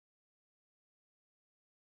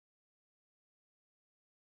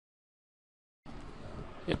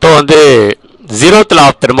இப்போ வந்து zeroth law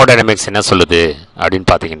of thermodynamics என்ன சொல்லுது அப்படின்னு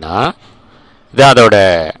பார்த்தீங்கன்னா இது அதோட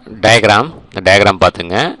டயக்ராம். இந்த டயக்ராம்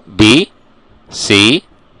பார்த்துங்க. B, C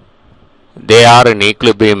they are in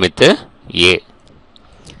equilibrium with A.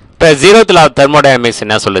 இப்போ zeroth law of thermodynamics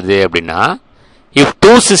என்ன சொல்லுது அப்படின்னா if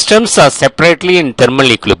two systems are separately in thermal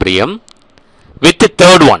equilibrium with the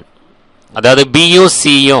third one, அதாவது Bயும்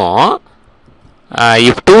Cயும்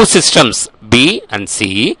if two systems B and C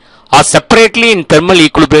are separately in thermal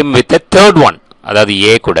equilibrium with the third one, அதாவது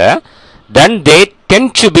A கூட, then they tend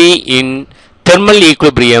to be in thermal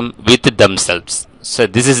equilibrium with themselves. So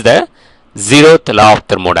this is the zeroth law of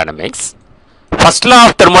thermodynamics. First law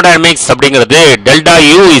of thermodynamics அப்படிங்கிறது delta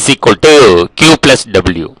U is equal to Q plus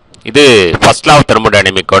W. இது first law of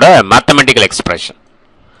thermodynamics ஓட mathematical expression.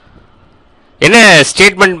 என்ன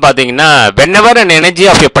statement பார்த்தீங்கன்னா whenever an energy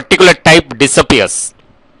of a particular type disappears,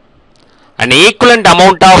 an equivalent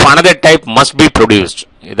amount of another type must be produced.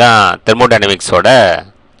 இதான் thermodynamics ஓட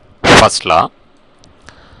first law.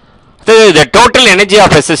 The total energy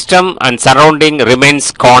of a system and surrounding remains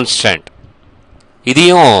constant.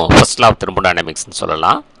 இதையும் first law of thermodynamics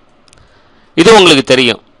சொல்லலாம். இது உங்களுக்கு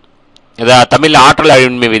தெரியும். இத தமிழ்ல ஆற்றல்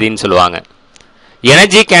அழிவின்மை விதின்னு சொல்லுவாங்க.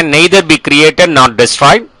 Energy can neither be created nor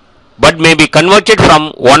destroyed but may be converted from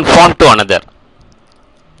one form to another.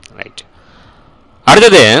 Right.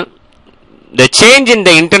 அடுத்தது the change in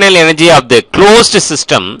the internal energy of the closed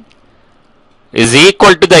system is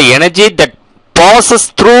equal to the energy that passes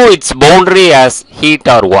through its boundary as heat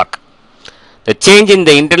or work. The change in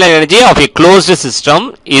the internal energy of a closed system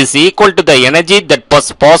is equal to the energy that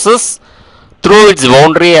passes through its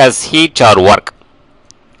boundary as heat or work.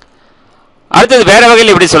 அடுத்தது வேற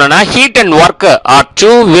வகையில் எப்படி சொல்லணும்னா heat and work are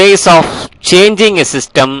two ways of changing a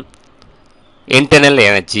system internal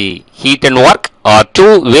energy. Heat and work are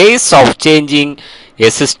two ways of changing a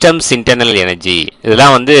system's internal energy.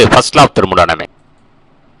 இதெல்லாம் வந்து first law of thermodynamics.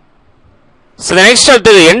 So the next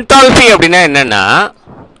அடுத்தது enthalpy அப்படின்னா என்னன்னா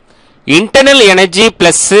internal energy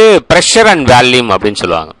plus pressure and volume அப்படின்னு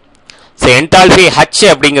சொல்லுவாங்க. So enthalpy H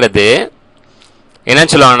அப்படிங்கிறது என்ன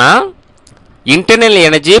சொல்லுவாங்கன்னா internal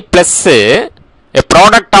energy plus a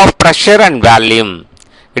product of pressure and volume.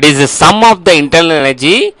 It is the sum of the internal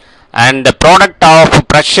energy and the product of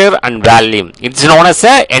pressure and volume. It's known as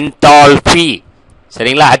a enthalpy.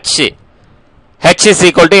 சரிங்களா? H is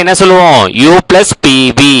equal to என்ன சொல்லுவோம்? U plus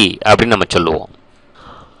PV அப்படின்னு நம்ம சொல்லுவோம்.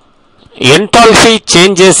 enthalpy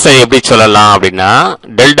changes எப்படி சொல்லலாம் அப்படின்னா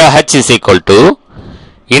delta H is equal to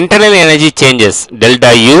internal energy changes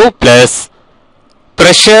delta U plus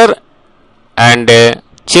pressure and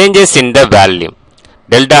changes in the volume.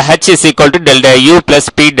 Delta H is equal to delta U plus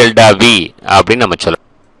P delta V அப்படின்னு நம்ம சொல்லலாம்.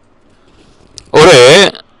 ஒரு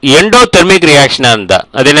எண்டோதெர்மிக் ரியாக்ஷனா இருந்தா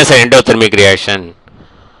அது என்ன சார் எண்டோதெர்மிக் ரியாக்ஷன்?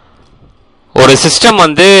 ஒரு system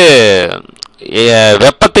வந்து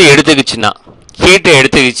வெப்பத்தை எடுத்துக்கிச்சுன்னா ஹீட்டை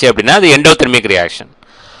எடுத்துக்கிச்சு அப்படின்னா அது எண்டோதெர்மிக் ரியாக்ஷன்.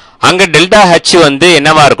 அங்க டெல்டா ஹெச் வந்து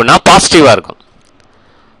என்னவா இருக்கும்னா பாசிட்டிவா இருக்கும்.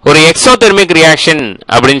 ஒரு எக்ஸோதெர்மிக் ரியாக்ஷன்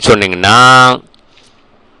அப்படின்னு சொன்னீங்கன்னா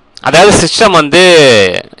அதாவது சிஸ்டம் வந்து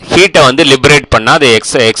ஹீட்டை வந்து லிபரேட் பண்ணா அது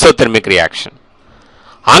எக்ஸோதெர்மிக் ரியாக்ஷன்.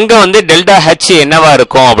 அங்க வந்து டெல்டா ஹெச் என்னவா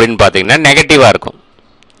இருக்கும் அப்படின்னு பாத்தீங்கன்னா நெகட்டிவா இருக்கும்.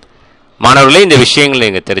 மாணவர்களே இந்த விஷயங்களை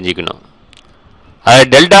நீங்க தெரிஞ்சுக்கணும். அது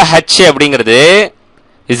டெல்டா ஹெச் அப்படிங்கிறது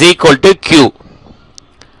இஸ் ஈக்குவல் டு கியூ.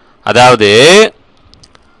 அதாவது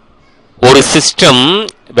ஒரு சிஸ்டம்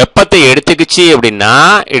வெப்பத்தை எடுத்துக்கிச்சு அப்படின்னா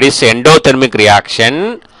இட் இஸ் எண்டோதெர்மிக் ரியாக்ஷன்.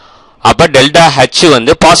 அப்ப டெல்டா ஹெச்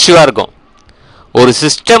வந்து பாசிட்டிவா இருக்கும். ஒரு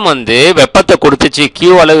சிஸ்டம் வந்து வெப்பத்தை கொடுத்துச்சு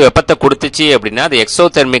கியூ அளவு வெப்பத்தை கொடுத்துச்சு அப்படின்னா அது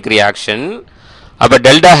எக்ஸோதெர்மிக் ரியாக்ஷன். அப்ப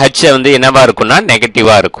டெல்டா ஹெச் வந்து என்னவா இருக்கும்னா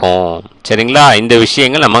நெகட்டிவா இருக்கும். சரிங்களா? இந்த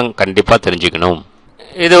விஷயங்கள் நம்ம கண்டிப்பா தெரிஞ்சுக்கணும்.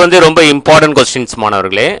 இது வந்து ரொம்ப இம்பார்ட்டன்ட் கொஸ்டின்ஸ்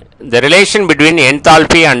மாணவர்களே. the relation between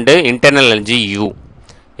enthalpy and internal energy U.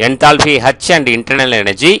 enthalpy H and internal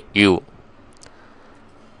energy U.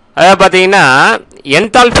 அத பாத்தீங்கன்னா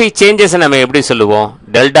enthalpy changes நம்ம எப்படி சொல்லுவோம்?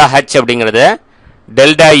 டெல்டா H அப்படிங்கறத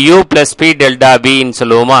delta U plus P delta V ன்னு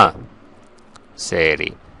சொல்லுவோமா? சரி.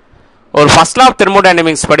 ஒரு ஃபர்ஸ்ட் லா ஆஃப்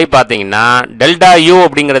தெர்மோடைனமிக்ஸ் படி பாத்தீங்கன்னா டெல்டா U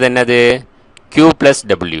அப்படிங்கிறது என்னது? Q plus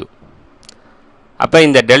W. அப்ப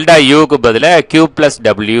இந்த டெல்டா U க்கு பதிலா Q plus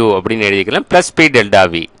W அப்படின்னு எழுதிக்கலாம் plus P delta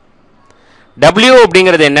V. W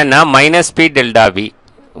அப்படிங்கிறது என்னன்னா minus P delta V.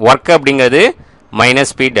 Work அப்படிங்கிறது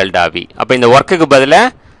மைனஸ் P டெல்டா V. அப்ப இந்த ஒர்க்குக்கு பதிலா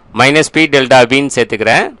மைனஸ் P டெல்டா V ன்னு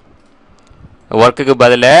சேர்த்துக்கிறேன். ஒர்க்குக்கு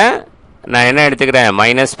பதிலா நான் என்ன எடுத்துக்கிறேன்?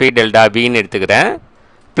 மைனஸ் P டெல்டா V ன்னு எடுத்துக்கிறேன்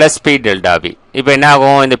பிளஸ் P டெல்டா V. இப்போ என்ன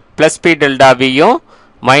ஆகும்? இந்த plus P delta Vயும்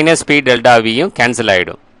minus P delta Vயும் cancel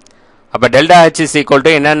ஆயிடும். அப்ப delta H is equal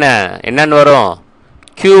to என்னன்னு வரும்?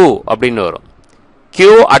 Q அப்படின்னு வரும். Q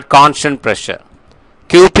at constant pressure.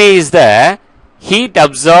 QP is the heat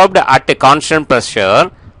absorbed at a constant pressure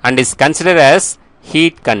and is considered as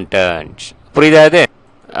heat content. புரியுதா இது?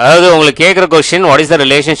 அதாவது உங்களுக்கு கேட்குற question, what is the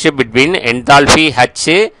relationship between enthalpy H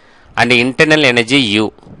and internal energy U?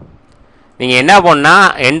 நீங்கள் என்ன பண்ணால்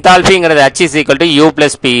என்தால்பிங்கிறது H is equal to U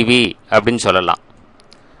plus PV அப்படின்னு சொல்லலாம்.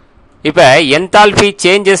 இப்போ என்தால்பி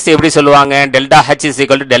சேஞ்சஸ் எப்படி சொல்லுவாங்க? Delta H is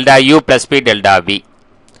equal to delta U plus P delta V.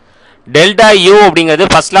 Delta U அப்படிங்கிறது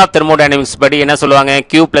first law of thermodynamics படி என்ன சொல்லுவாங்க?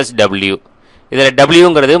 Q plus W. இதில்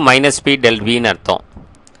Wங்கிறது மைனஸ் P del Vன்னு அர்த்தம்.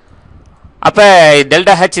 அப்போ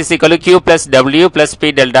delta H is equal to Q plus W plus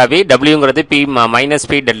P delta V. Wங்கிறது P minus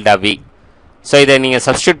P delta V. So இதை நீங்கள்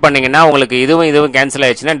substitute பண்ணிங்கன்னா உங்களுக்கு இதுவும் கேன்சல்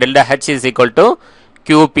ஆயிடுச்சுன்னா delta H is equal to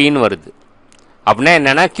QPன்னு வருது. அப்படின்னா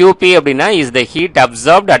என்னன்னா QP அப்படின்னா is the heat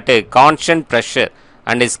absorbed at constant pressure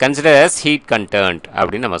and is consider as heat content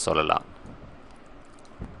அப்படின்னு நம்ம சொல்லலாம்.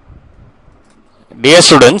 டியர்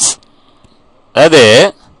ஸ்டூடெண்ட்ஸ், அதாவது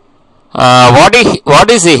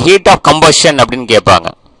what is heat of combustion அப்படின்னு கேட்பாங்க.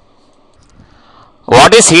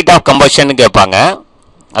 What is heat of combustion கேட்பாங்க.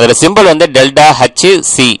 அதில் சிம்பிள் வந்து டெல்டா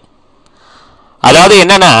HC. அதாவது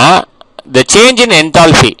என்னன்னா the change in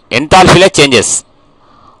enthalpy changes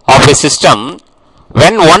of a system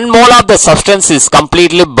when 1 mole of the substance is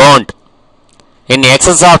completely burnt in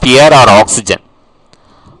excess of air or oxygen.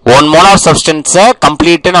 1 mole of substance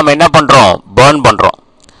complete நம்ம என்ன பண்றோம்? burn பண்றோம்.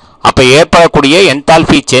 அப்ப ஏற்படக்கூடிய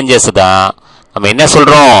enthalpy changes தான் நம்ம என்ன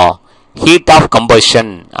சொல்றோம்? heat of combustion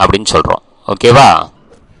அப்படின்னு சொல்றோம். ஓகேவா?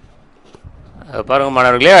 பாருங்க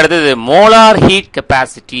மாணவர்களே, அடுத்தது molar heat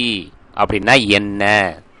capacity அப்படின்னா என்ன?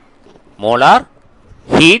 Molar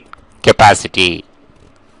heat capacity.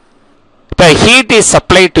 இப்போ heat is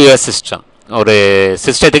supply to your system. ஒரு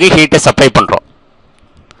சிஸ்டத்துக்கு ஹீட்டை சப்ளை பண்ணுறோம்.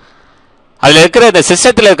 அதில் இருக்கிற இந்த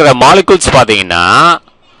சிஸ்டத்தில் இருக்கிற மாலிகூல்ஸ் பார்த்தீங்கன்னா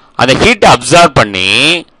அந்த ஹீட்டை அப்சார்ப் பண்ணி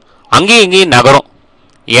அங்கேயும் இங்கேயும் நகரும்.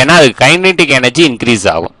 ஏன்னா அது கைனடிக் எனர்ஜி இன்க்ரீஸ்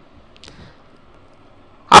ஆகும்.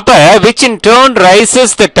 அப்போ which in turn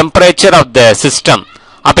rises the temperature of the system.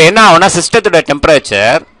 அப்போ என்ன ஆகும்னா சிஸ்டத்தோட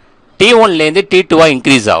டெம்பரேச்சர் T1லேருந்து T2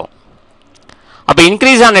 இன்க்ரீஸ் ஆகும். அப்போ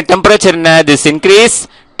இன்க்ரீஸ் ஆன டெம்பரேச்சர் என்ன? This increase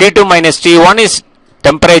T2 minus T1 is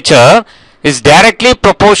temperature is directly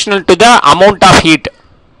proportional to the amount of heat.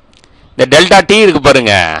 இந்த டெல்டா T இருக்கு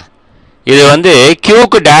பாருங்க, இது வந்து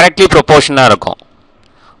Qக்கு directly proportional இருக்கும்,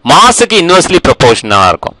 மாஸுக்கு inversely proportional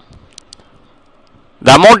இருக்கும்.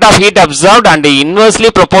 The amount of heat absorbed and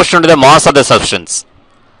inversely proportional to the mass of the substance.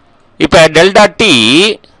 இப்போ delta T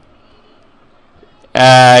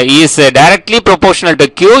is directly proportional to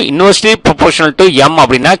Q, inversely proportional to M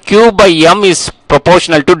அப்படின்னா Q by M is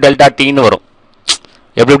proportional to delta T ன்னு வரும்.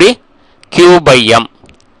 எப்படி? Q by M.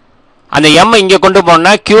 அந்த M இங்க கொண்டு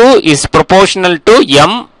போனா Q is proportional to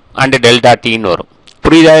M and delta T ன்னு வரும்.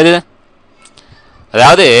 புரியுதா இது?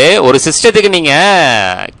 அதாவது ஒரு சிஸ்டத்துக்கு நீங்க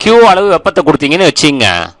Q அளவு வெப்பத்தை கொடுத்தீங்கன்னு வச்சுங்க,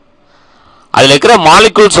 அதுல இருக்கிற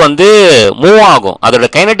மாலிகூல்ஸ் வந்து மூவ் ஆகும், அதோட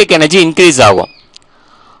கைனடிக் எனர்ஜி இன்க்ரீஸ் ஆகும்.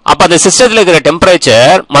 அப்போ அந்த சிஸ்டத்தில் இருக்கிற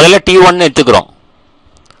டெம்பரேச்சர் முதல்ல T1 எடுத்துக்கிறோம்.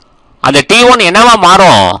 அந்த T1 என்னவா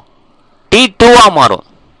மாறும்? T2 மாறும்.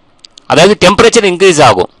 அதாவது டெம்பரேச்சர் இன்க்ரீஸ்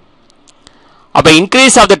ஆகும். அப்போ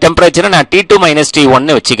இன்க்ரீஸ் ஆஃப் த டெம்பரேச்சரை நான் T2 மைனஸ் T1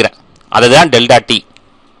 வச்சுக்கிறேன். அதுதான் டெல்டா T.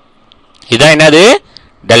 இதுதான் என்னது?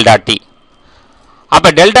 Delta T. அப்போ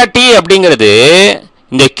டெல்டா T அப்படிங்கிறது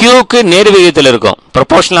இந்த Qக்கு நேர் விகிதத்தில் இருக்கும்,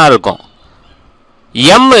 ப்ரொபோர்ஷனலாக இருக்கும்.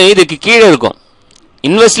 M இதுக்கு கீழே இருக்கும்,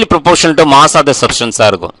 inversely proportional to mass of the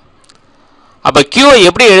சப்ஸ்டன்ஸாக இருக்கும். அப்போ Q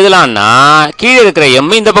எப்படி எழுதலாம்னா கீழே இருக்கிற M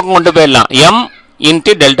இந்த பக்கம் கொண்டு போயிடலாம், M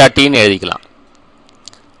இன்ட்டு டெல்டா Tன்னு எழுதிக்கலாம்.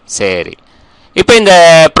 சரி, இப்போ இந்த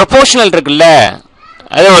ப்ரொபோர்ஷனல் இருக்குல்ல,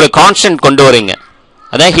 அதை ஒரு கான்ஸ்டன்ட் கொண்டு வரீங்க,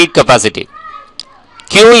 அதான் heat capacity.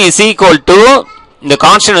 Q is equal to இந்த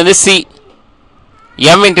கான்ஸ்டன்ட் வந்து C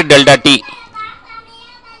M into delta T.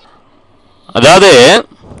 அதாவது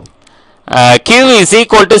Q is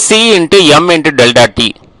equal to C into M into delta T.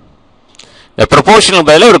 இந்த ப்ரொபோர்ஷனல்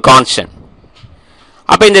பதில் ஒரு கான்ஸ்டன்ட்.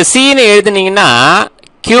 அப்போ இந்த Cன்னு எழுதுனீங்கன்னா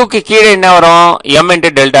Qக்கு கீழே என்ன வரும்? M into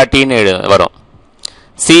delta Tன்னு வரும்.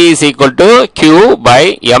 C is equal to Q by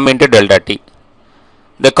M into delta T.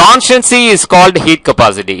 The constant C is called heat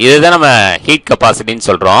capacity. இதுதான் நம்ம heat capacityன்னு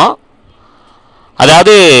சொல்றோம்.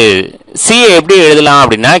 அதாவது C எப்படி எழுதலாம்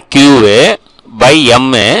அப்படின்னா Q by M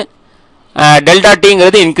delta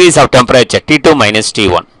Tங்கிறது increase of temperature T2 minus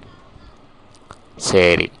T1.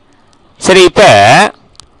 சரி சரி, இப்போ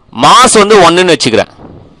மாஸ் வந்து 1ன்னு வச்சுக்கிறேன்,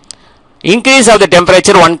 இன்க்ரீஸ் ஆஃப் த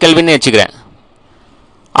டெம்பரேச்சர் 1 கெல்வின்னு வச்சுக்கிறேன்.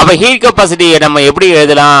 அப்போ ஹீட் கெப்பாசிட்டியை நம்ம எப்படி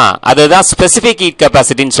எழுதலாம்? அதுதான் ஸ்பெசிஃபிக் ஹீட்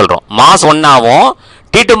கெப்பாசிட்டின்னு சொல்கிறோம். மாஸ் 1 ஆகும்,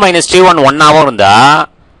 T2 மைனஸ் T1 1 ஆகும் இருந்தால்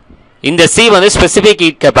இந்த C வந்து specific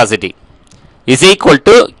heat capacity is equal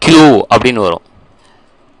to Q அப்படின்னு வரும்.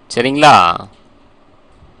 சரிங்களா?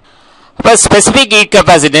 இப்போ ஸ்பெசிஃபிக் ஹீட்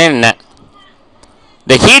கெப்பாசிட்டி என்ன?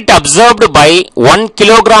 The heat absorbed by 1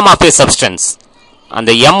 kilogram of a substance, and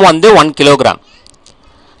the M வந்து 1 kilogram,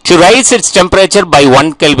 to rise its temperature by 1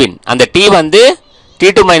 Kelvin, and the T வந்து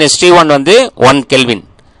T2 minus T1 வந்து 1 Kelvin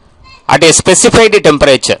at a specified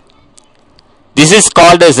temperature. This is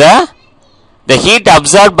called as the heat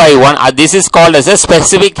absorbed by one. This is called as a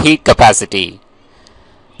specific heat capacity.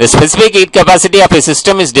 The specific heat capacity of a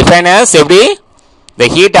system is defined as the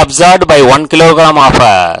heat absorbed by 1 kilogram of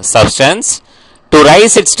a substance to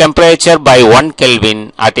rise its temperature by 1 Kelvin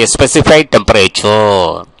at a specified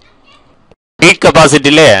temperature. Heat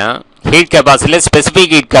capacity specific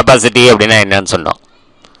heat capacity அப்படினா என்னன்னு சொன்னோம்.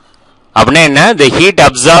 அப்படினா என்ன? The heat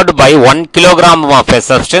absorbed by 1 kilogram of a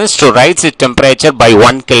substance to rise its temperature by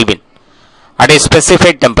 1 Kelvin at a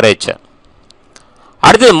specified temperature.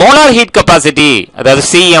 அடுத்து molar heat capacity, அதாவது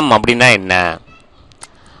CM அப்படினா என்ன?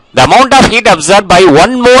 The amount of heat absorbed by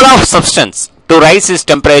 1 mole of substance to rise its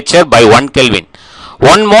temperature by 1 Kelvin.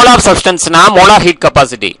 1 mole of substance na molar heat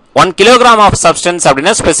capacity. 1 kilogram of substance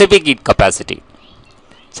அப்படினா specific heat capacity.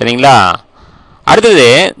 சரிங்களா? அடுத்து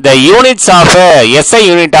the units of SI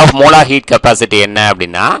unit of molar heat capacity என்ன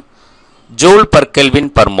அப்படினா joule per Kelvin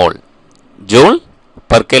per mole. Joule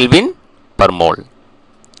per Kelvin per mole.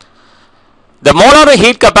 The molar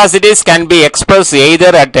heat capacities can be expressed either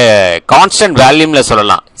at constant volume ல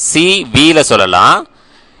சொல்லலாம், CV ல சொல்லலாம்,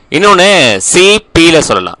 இன்னொன்னு CP ல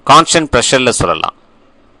சொல்லலாம், constant pressure ல சொல்லலாம்.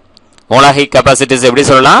 molar heat capacities எப்படி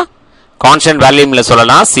சொல்லலாம்? constant volume ல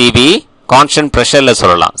சொல்லலாம் CV, constant pressure ல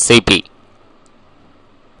சொல்லலாம் CP.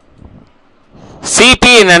 CP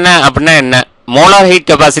என்னன்னா அப்படினா என்ன? molar heat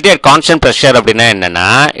capacity at constant pressure அப்படினா என்னன்னா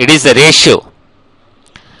it is the ratio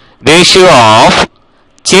of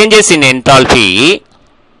changes in enthalpy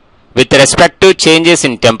with respect to changes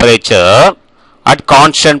in temperature at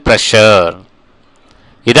constant pressure.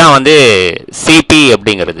 இதான் வந்து CP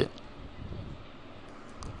அப்படிங்கிறது.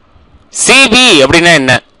 CV அப்படினா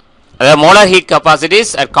என்ன? அதாவது molar heat capacities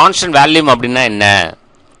at constant volume அப்படினா என்ன?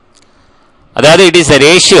 அதாவது it is a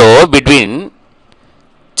ratio between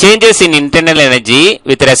changes in internal energy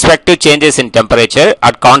with respect to changes in temperature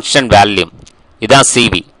at constant volume. இதான்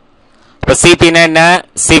CV. இப்போ CP னா என்ன?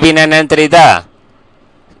 CP னா என்னன்னு தெரியுதா?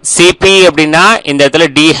 CP அப்படின்னா இந்த இடத்துல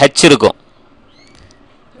DH இருக்கும்,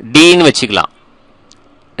 Dன்னு வச்சுக்கலாம்.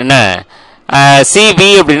 என்ன CV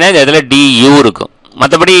அப்படின்னா இந்த இடத்துல DU இருக்கும்.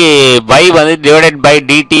 மற்றபடி பை வந்து டிவைடட் பை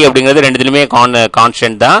DT அப்படிங்கிறது ரெண்டுத்துலையுமே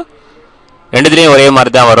கான்ஸ்டன்ட் தான், ரெண்டுத்துலையும் ஒரே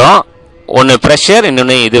மாதிரி தான் வரும். ஒன்று ப்ரெஷர்,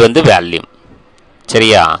 இன்னொன்று இது வந்து வேல்யூம்.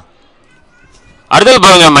 சரியா? அடுத்தது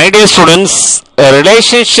பாருங்க, my dear students,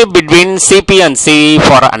 relationship between CP and CV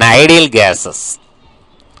for an ideal gases.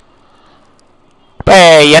 இப்போ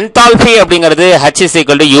என்தால்பி அப்படிங்கிறது H is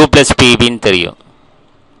equal to U plus PVன்னு தெரியும்.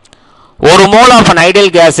 ஒரு மோல் ஆஃப் அன்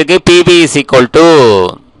ஐடியல் கேஸுக்கு PV is equal to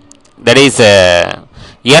that is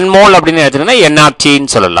N mole அப்படின்னு எடுத்துக்கிட்டா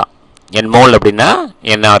NRTன்னு சொல்லலாம். N mole அப்படின்னா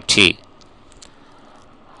NRT.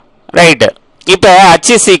 Right. இப்போ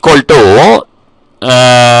H is equal to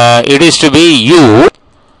it is to be U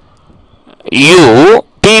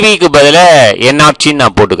PVக்கு பதிலாக NRTன்னு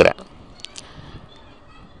நான் போட்டுக்கிறேன்.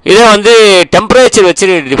 இதை வந்து டெம்பரேச்சர் வச்சு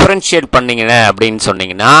டிஃபரன்ஷியேட் பண்ணிங்கன்னா அப்படின்னு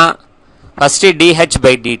சொன்னீங்கன்னா first DH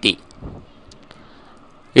by DT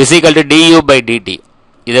is equal to DU by DT.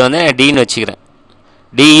 இதை வந்து Dன்னு வச்சுக்கிறேன்.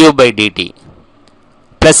 DU by DT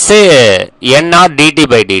plus NR DT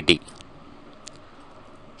by DT.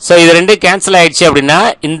 So இது ரெண்டு கேன்சல் ஆகிடுச்சு அப்படின்னா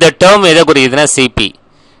இந்த டேர்ம் எதை குறிக்குதுன்னா CP,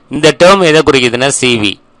 இந்த டேர்ம் எதை குறிக்குதுன்னா CV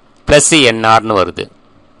ப்ளஸ் NRன்னு வருது.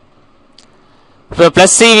 இப்போ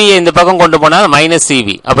ப்ளஸ் சிவியை இந்த பக்கம் கொண்டு போனால் மைனஸ் CV.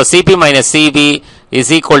 அப்போ CP minus CV is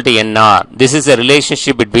equal to NR. This is a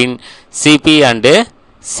relationship between CP and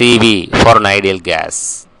CV for an ideal gas.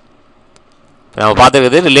 நம்ம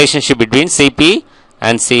பார்த்துக்கிறது relationship between CP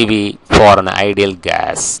and CV for an ideal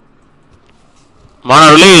gas.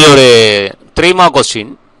 மாணவர்களே, இது ஒரு 3 mark question.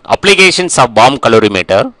 Applications of bomb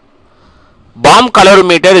calorimeter. Bomb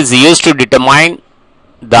calorimeter is used to determine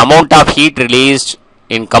the amount of heat released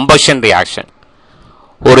in combustion reaction.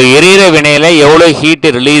 ஒரு எரியிற வினையில எவ்வளோ heat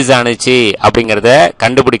release ஆனிச்சு அப்படிங்கிறத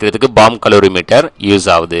கண்டுபிடிக்கிறதுக்கு bomb calorimeter use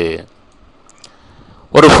ஆகுது.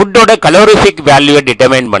 ஒரு ஃபுட்டோட கலோரிஃபிக் வேல்யூவை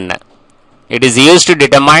டிட்டர்மைன் பண்ண it is use to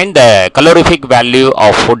determine the calorific value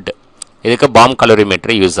of food. இதுக்கு பாம்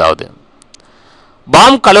கலோரிமீட்டர் யூஸ் ஆகுது.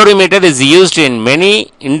 Bomb calorimeter is used in many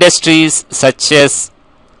industries such S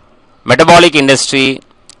metabolic industry,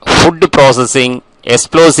 food processing,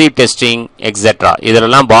 explosive testing etcetera.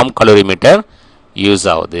 இதிலெல்லாம் bomb calorimeter use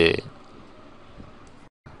ஆகுது.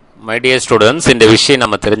 My dear students, இந்த விஷயம்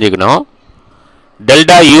நம்ம தெரிஞ்சுக்கணும்.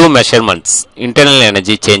 Delta U measurements, internal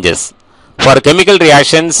energy changes For chemical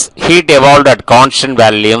reactions, heat evolved at constant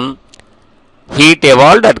volume. Heat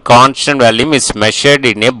evolved at constant volume is measured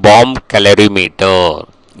in a bomb calorimeter.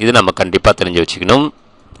 இது நம்ம கண்டிப்பா தெரிஞ்சு வச்சுக்கணும்.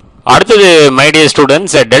 அடுத்தது my dear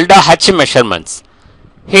students, delta H measurements.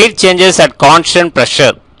 Heat changes at constant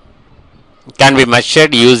pressure can be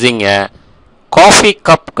measured using a coffee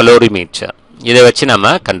cup calorimeter. இதை வச்சு நம்ம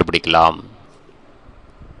கண்டுபிடிக்கலாம்.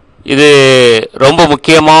 இது ரொம்ப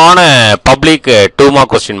முக்கியமான பப்ளிக் 2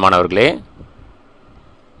 மார்க் கொஸ்டின் மாணவர்களே.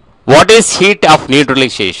 What is heat of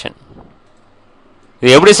neutralization? இது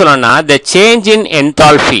எப்படி சொல்லணும்னா the change in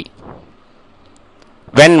enthalpy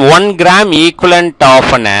when 1 gram equivalent of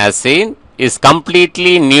an acid is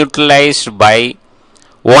completely neutralized by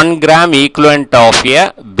 1 gram equivalent of a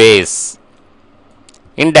base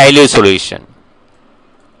in dilute solution.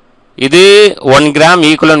 இது 1 gram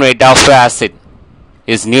equivalent weight of acid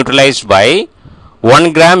is neutralized by 1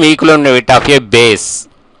 gram equivalent weight of a base.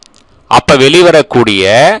 அப்ப வெளிவரக்கூடிய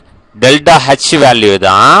delta H value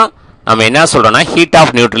தான் நம்ம என்ன சொல்றோம்னா heat of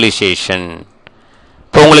neutralization.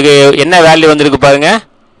 இப்போ உங்களுக்கு என்ன value வந்திருக்கு பாருங்க,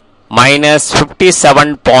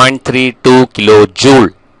 -57.32 கிலோ ஜூல்.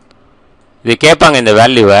 இது கேட்பாங்க இந்த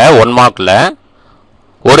வேல்யூவை 1 மார்க்ல.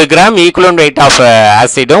 1 gram equivalent weight of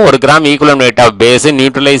ஆசிடும் 1 gram equivalent weight of base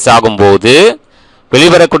neutralise ஆகும்போது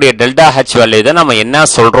வெளிவரக்கூடிய டெல்டா ஹெச் வேல்யூ தான் நம்ம என்ன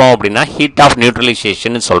சொல்றோம் அப்படின்னா ஹீட் ஆஃப்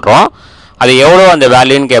நியூட்ரலைசேஷன் சொல்றோம். அது எவ்வளோ அந்த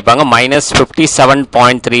வேல்யூன்னு கேட்பாங்க,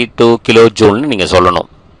 -57.32 கிலோ ஜூல்னு நீங்க சொல்லணும்.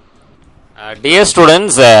 டியர்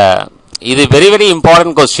ஸ்டூடெண்ட்ஸ், இது very very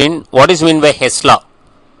important question. What is mean by has லா?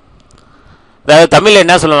 அதாவது தமிழில்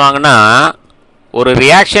என்ன சொல்லுவாங்கன்னா, ஒரு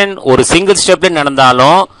ரியாக்ஷன் ஒரு சிங்கிள் ஸ்டெப்ல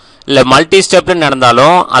நடந்தாலும் இல்லை மல்டி ஸ்டெப்ல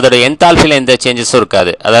நடந்தாலும் அதோட என்தால்பியில் எந்த சேஞ்சஸும்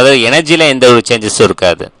இருக்காது, அதாவது எனர்ஜியில் எந்த ஒரு சேஞ்சஸும்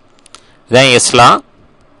இருக்காது. இதுதான் ஹெஸ் லா.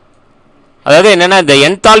 அதாவது என்னன்னா, இந்த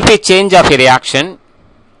enthalpy change of a reaction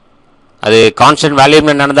அது கான்ஸ்டன்ட்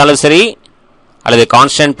வேல்யூல நடந்தாலும் சரி அல்லது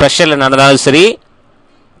கான்ஸ்டன்ட் ப்ரெஷர்ல நடந்தாலும் சரி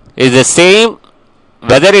is the same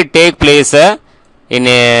whether it take place in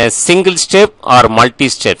a single step or multi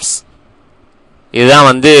steps. இதுதான்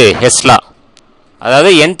வந்து ஹெஸ் லா. அதாவது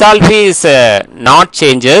enthalpy is not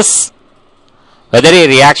changes whether a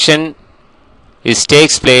reaction is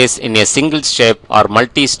takes place in a single step or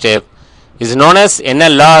multi step is known as என்ன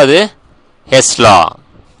லா? அது has லா.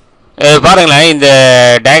 பாருங்களேன், இந்த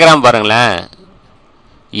diagram பாருங்களேன்,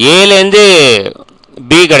 ஏலேருந்து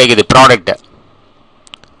B கிடைக்குது product.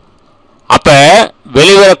 அப்ப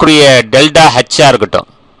வெளிவரக்கூடிய டெல்டா ஹெச்சா இருக்கட்டும்,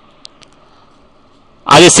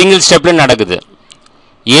 அது சிங்கிள் ஸ்டெப்ல நடக்குது.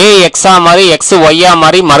 ஏ எக்ஸா மாறி எக்ஸ் ஒய்யா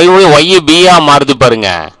மாறி மறுபடியும் ஒய் பியா மாறுது பாருங்க.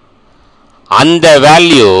 அந்த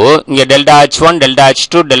வேல்யூ இங்க delta H1 delta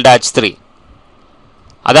H2 delta H3.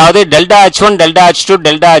 அதாவது delta H1 delta H2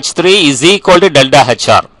 delta H3 is equal to delta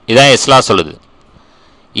HR. இதான் எஸ்லா சொல்லுது.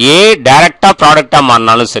 ஏ டைரக்டா ப்ராடக்டா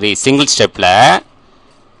மாறினாலும் சரி சிங்கிள் ஸ்டெப்ல,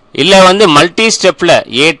 இல்ல வந்து மல்டி ஸ்டெப்ல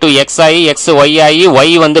ஏ டு எக்ஸ் ஆகி எக்ஸ் ஒய் ஆகி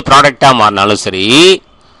ஒய் வந்து ப்ராடக்டா மாறினாலும் சரி,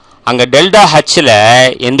 அங்க டெல்டா ஹெச்ல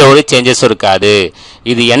எந்த ஒரு சேஞ்சஸும் இருக்காது.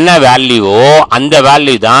 இது என்ன வேல்யூவோ அந்த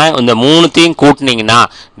வேல்யூ தான் இந்த மூணுத்தையும் கூட்டினீங்கன்னா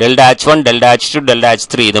delta H1 delta H2 delta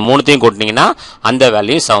H3 இது மூணுத்தையும் கூட்டினீங்கன்னா அந்த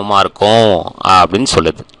வேல்யூ சமமா இருக்கும் அப்படின்னு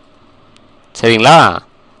சொல்லுது. சரிங்களா?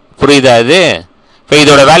 புரியுதா? இது இப்போ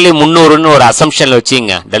இதோட வேல்யூ 300ன்னு ஒரு அசம்ஷன்ல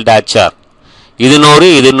வச்சுங்க. டெல்டா HR இது 100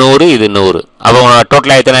 இது 100 இது 100. அப்போ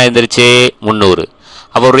டோட்டலா எத்தனை இருந்துருச்சு? 300.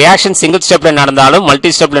 அப்போ ரியாக்ஷன் சிங்கிள் ஸ்டெப்ல நடந்தாலும் மல்டி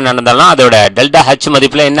ஸ்டெப்ல நடந்தாலும் அதோட டெல்டா ஹெச்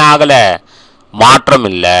மதிப்புல என்ன ஆகல? மாற்றம்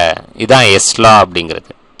இல்லை. இதான் எஸ் லா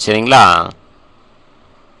அப்படிங்கிறது. சரிங்களா?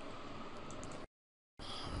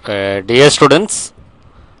 Dear students,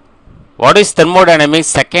 what is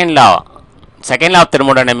thermodynamics second law? Second law of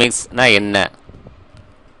தெர்மோடைனமிக்ஸ்னா என்ன?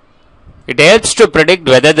 It helps to predict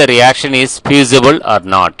whether the reaction is feasible or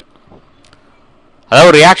not.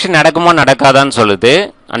 அதாவது ரியாக்ஷன் நடக்குமா நடக்காதான்னு சொல்லுது.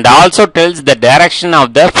 And also டெல்ஸ் the direction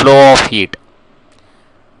of the flow of heat.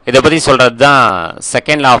 இதை பற்றி சொல்கிறது தான்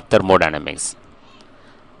second law of thermodynamics.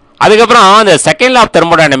 அதுக்கப்புறம் இந்த செகண்ட் லா ஆஃப்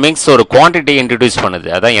தெர்மோடைனமிக்ஸ் ஒரு குவான்டிட்டி இன்ட்ரடியூஸ் பண்ணுது,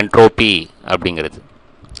 அதான் என்ட்ரோபி அப்படிங்கிறது.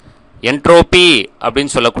 என்ட்ரோபி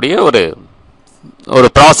அப்படின்னு சொல்லக்கூடிய ஒரு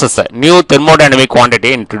ப்ராசஸை நியூ தெர்மோடைனமிக்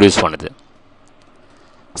குவான்டிட்டியை இன்ட்ரடியூஸ் பண்ணுது.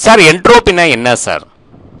 சார் என்ட்ரோபினா என்ன sir?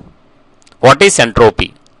 What is entropy?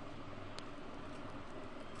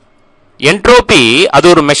 Entropy அது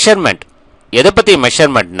ஒரு மெஷர்மெண்ட். எதை பத்தி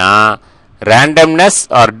மெஷர்மெண்ட்னா randomness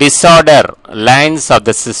R disorder lines of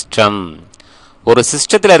the system. ஒரு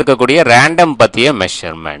சிஸ்டத்தில் இருக்கக்கூடிய ரேண்டம் பத்திய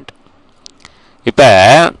மெஷர்மெண்ட். இப்ப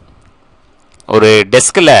ஒரு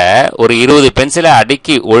டெஸ்கில் ஒரு 20 பென்சிலை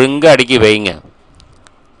ஒழுங்கா அடுக்கி வைங்க,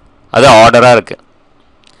 அது ஆர்டரா இருக்கு.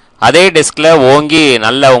 அதே டெஸ்கில் ஓங்கி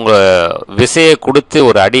நல்ல உங்க விசையை கொடுத்து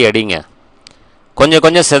ஒரு அடிங்க, கொஞ்சம்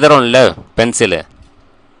கொஞ்சம் சிதறும் இல்லை பென்சிலு.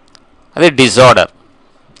 அது டிஸார்டர்.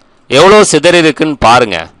 எவ்வளோ சிதறி இருக்குன்னு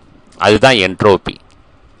பாருங்க, அதுதான் என்ட்ரோபி.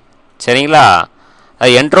 சரிங்களா?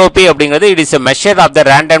 என்ட்ரோபி அப்படிங்கிறது it is a measure of the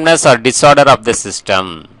randomness R disorder of the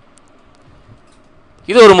system.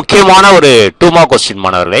 இது ஒரு முக்கியமான ஒரு 2 மார்க் கொஸ்டின்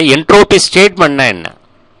மாணவர்களே. என்ட்ரோபி ஸ்டேட்மெண்ட்னா என்ன?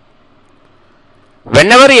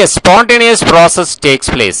 whenever a spontaneous process takes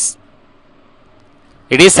place,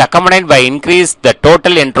 it is accompanied by increase the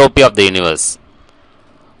total entropy of the universe.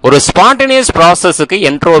 ஒரு spontaneous processக்கு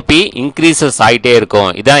entropy increases ஆயிட்டே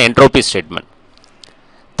இருக்கும். இதான் entropy statement.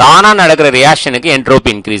 தானா நடக்கிற ரியாக்ஷனுக்கு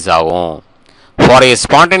entropy increase ஆகும். For a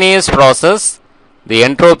spontaneous process, the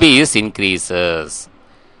entropy is increases.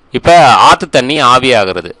 இப்போ ஆத்து தண்ணி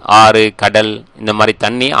ஆவியாகிறது, ஆறு கடல் இந்த மாதிரி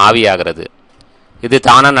தண்ணி ஆவியாகிறது, இது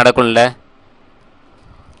தானா நடக்கும்ல.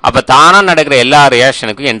 அப்போ தானா நடக்கிற எல்லா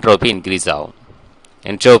ரியாக்ஷனுக்கும் என்ட்ரோபி இன்க்ரீஸ் ஆகும்.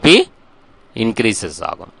 என்ட்ரோபி இன்க்ரீசஸ்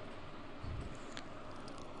ஆகும்.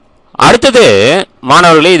 அடுத்தது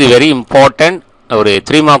மாணவர்களே, இது வெரி இம்பார்ட்டன்ட் ஒரு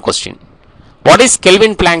 3 mark question. What is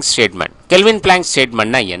kelvin blank statement? Kelvin blank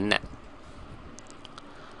ஸ்டேட்மெண்ட்னா என்ன?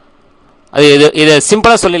 அது இதை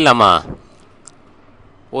சிம்பிளா சொல்லிடலாமா?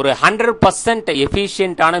 ஒரு 100%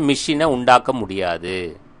 எஃபிஷியன்டான மிஷினை உண்டாக்க முடியாது.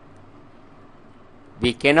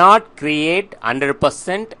 We cannot create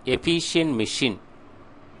 100% efficient machine.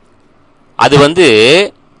 அது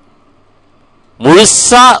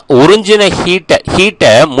முழுசா ஒரிஜின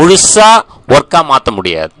ஹீட்டை முழுசா ஒர்க்கா மாற்ற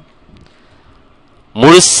முடியாது.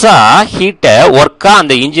 முழுசா ஹீட்டை ஒர்க்கா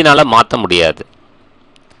அந்த இன்ஜினால மாற்ற முடியாது.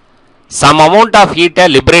 சம் அமௌண்ட் ஆஃப் ஹீட்டை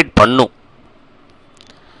லிபரேட் பண்ணும்.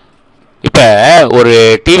 இப்போ ஒரு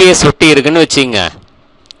டிவிஎஸ் 50 இருக்குன்னு வச்சுங்க.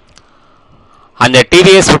 அந்த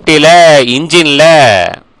டிவிஎஸ் 50ல இன்ஜின்ல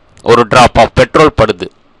ஒரு டிராப் ஆஃப் பெட்ரோல் படுது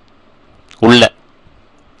உள்ள.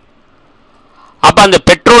 அப்ப அந்த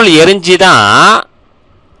பெட்ரோல் எரிஞ்சுதான்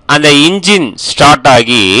அந்த இன்ஜின் ஸ்டார்ட்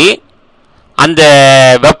ஆகி அந்த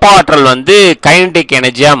வெப்ப ஆற்றல் கைனடிக்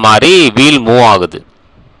எனர்ஜியா மாறி வீல் மூவ் ஆகுது.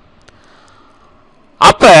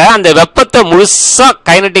 அப்ப அந்த வெப்பத்தை முழுசா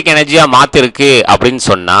கைனடிக் எனர்ஜியா மாத்திருக்கு அப்படின்னு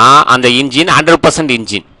சொன்னா அந்த இன்ஜின் 100%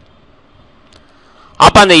 இன்ஜின்.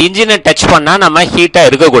 அப்ப அந்த இன்ஜினை டச் பண்ணா நம்ம ஹீட்டா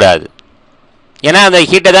இருக்கக்கூடாது. ஏன்னா அந்த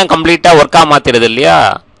ஹீட்டை தான் கம்ப்ளீட்டா ஒர்க்கா மாத்திருது இல்லையா?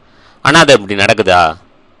 ஆனா அது அப்படி நடக்குதா?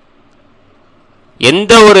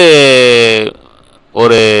 எந்த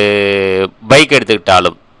ஒரு பைக்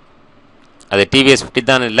எடுத்துக்கிட்டாலும், அது டிவிஎஸ் 50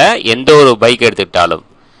 தான் இல்லை, எந்த ஒரு பைக் எடுத்துக்கிட்டாலும்,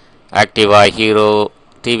 ஆக்டிவா, ஹீரோ,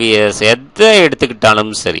 டிவிஎஸ் எதை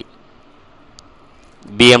எடுத்துக்கிட்டாலும் சரி,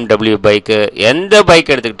 BMW பைக்கு, எந்த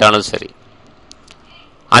பைக் எடுத்துக்கிட்டாலும் சரி,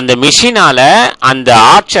 அந்த மிஷினால அந்த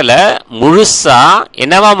ஆற்றலை முழுசா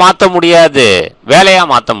என்னவா மாற்ற முடியாது, வேலையா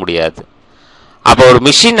மாற்ற முடியாது. அப்போ ஒரு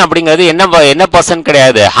மிஷின் அப்படிங்கிறது என்ன பர்சன்ட்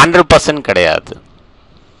கிடையாது, 100% கிடையாது.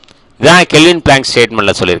 இதான் கெல்வின் பிளாங்க்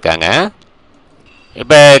ஸ்டேட்மெண்ட்ல சொல்லியிருக்காங்க.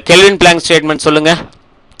 இப்போ கெல்வின் பிளாங்க் ஸ்டேட்மெண்ட் சொல்லுங்க.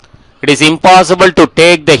 It is impossible to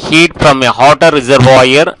take the heat from a hotter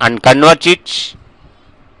reservoir and convert it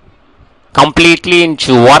completely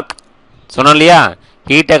into work. சொன்னோம் இல்லையா?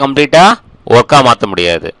 ஹீட்டை கம்ப்ளீட்டா ஒர்க்கா மாற்ற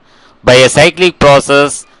முடியாது. By a cyclic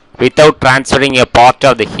process without transferring a part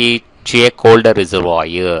of the heat to a Coulter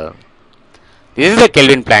reservoir. This is the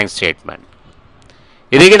kelvin blank statement.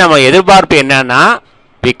 இதுக்கு நம்ம எதிர்பார்ப்பு என்னன்னா,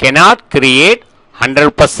 we cannot create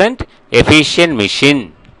 100% efficient machine.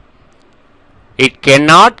 It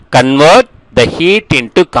cannot convert the heat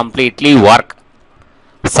into completely work.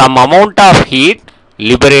 Some amount of heat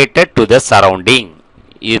liberated to the surrounding.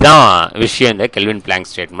 இதுதான் விஷயம் இந்த kelvin blank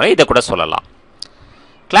statement. இதை கூட சொல்லலாம்.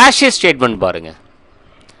 கிளாஷியஸ் ஸ்டேட்மெண்ட் பாருங்க.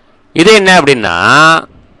 இது என்ன அப்படின்னா,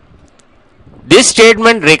 this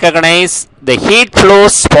statement recognize the heat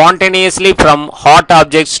flows spontaneously from hot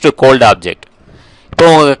objects to cold object.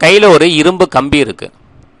 இப்போ உங்க கையில ஒரு இரும்பு கம்பி இருக்கு,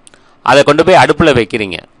 அதை கொண்டு போய் அடுப்புல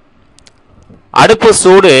வைக்கிறீங்க. அடுப்பு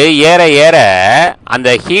சூடு ஏற ஏற அந்த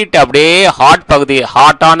ஹீட் அப்படியே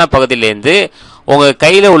ஹாட்டான பகுதியிலேருந்து உங்க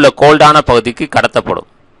கையில உள்ள கோல்டான பகுதிக்கு கடத்தப்படும்.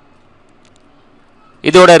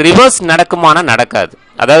 இதோட ரிவர்ஸ் நடக்குமானா நடக்காது.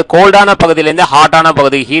 அதாவது கோல்டான பகுதியிலேருந்து ஹாட்டான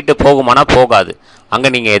பகுதிக்கு ஹீட்டு போகுமானா போகாது. அங்க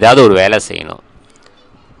நீங்க ஏதாவது ஒரு வேலை செய்யணும்.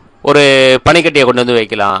 ஒரு பனிக்கட்டியை கொண்டு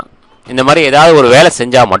வைக்கலாம். இந்த மாதிரி ஏதாவது ஒரு வேலை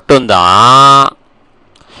செஞ்சா மட்டும்தான்.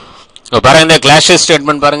 பாருங்க இந்த கிளாஷியஸ்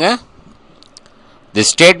ஸ்டேட்மெண்ட் பாருங்க. This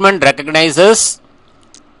statement recognizes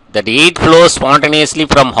that heat flows spontaneously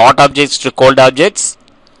from hot objects to cold objects,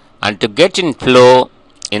 and to get in flow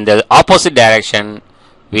in the opposite direction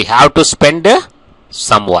we have to spend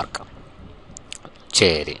some work.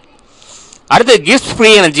 சரி, அடுத்து கிவ்ஸ்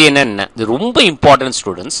ஃப்ரீ எனர்ஜி என்ன? இது ரொம்ப important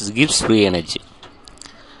students. Gives free energy.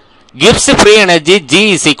 Gives free energy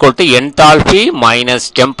G is equal to enthalpy minus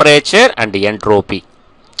temperature and entropy.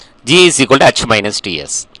 G is equal to H minus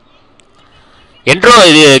Ts.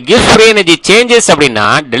 இது gives free energy changes அப்படின்னா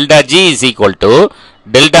delta G is equal to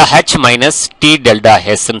delta H minus T delta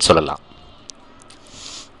S ன்னு சொல்லலாம்.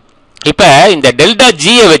 இப்ப இந்த delta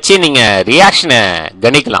G வச்சு நீங்க ரியாக்ஷனை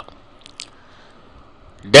கணிக்கலாம்.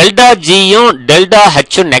 delta G யும் delta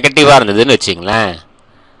H யும் நெகட்டிவா இருந்ததுன்னு வச்சுங்களேன்,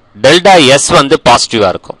 delta S வந்து பாசிட்டிவா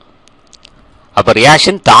இருக்கும். அப்ப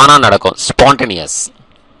ரியாக்ஷன் தானா நடக்கும், ஸ்பான்டேனியஸ்.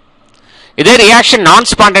 இதே ரியாக்ஷன்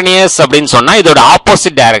நான் ஸ்பான்டேனியஸ் அப்படின்னு சொன்னா இதோட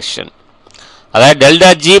ஆப்போசிட் டைரக்ஷன். அதாவது டெல்டா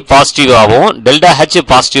G பாசிட்டிவாகவும் டெல்டா H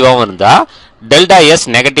பாசிட்டிவாகவும் இருந்தா டெல்டா S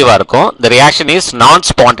நெகட்டிவா இருக்கும். the reaction is நான்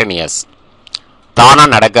ஸ்பான்டேனியஸ், தானா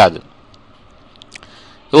நடக்காது.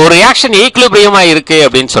 ஒரு ரியாக்ஷன் ஈக்குலிபிரியமா இருக்கு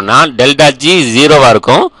அப்படின்னு சொன்னா டெல்டா G ஜீரோவா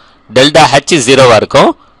இருக்கும், டெல்டா H ஜீரோவா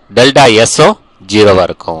இருக்கும், டெல்டா S ஜீரோவா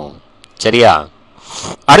இருக்கும். சரியா?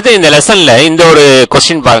 அடுத்து இந்த லெசன்ல இந்த ஒரு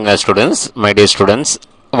கொஸ்டின் பாருங்க students, my dear students.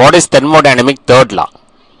 What is thermodynamic third law?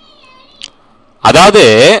 அதாவது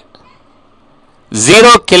 0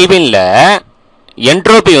 கெல்வின்ல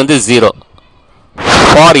என்ட்ரோபி வந்து 0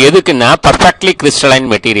 ஃபார் எதுக்குன்னா perfectly crystalline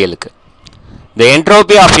மெட்டீரியலுக்கு. the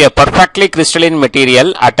entropy of a perfectly crystalline material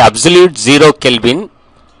at absolute 0 Kelvin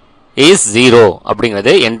is 0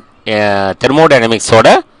 அப்படிங்கிறது தெர்மோடைனமிக்ஸோட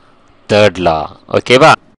தேர்ட் லா.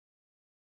 ஓகேவா?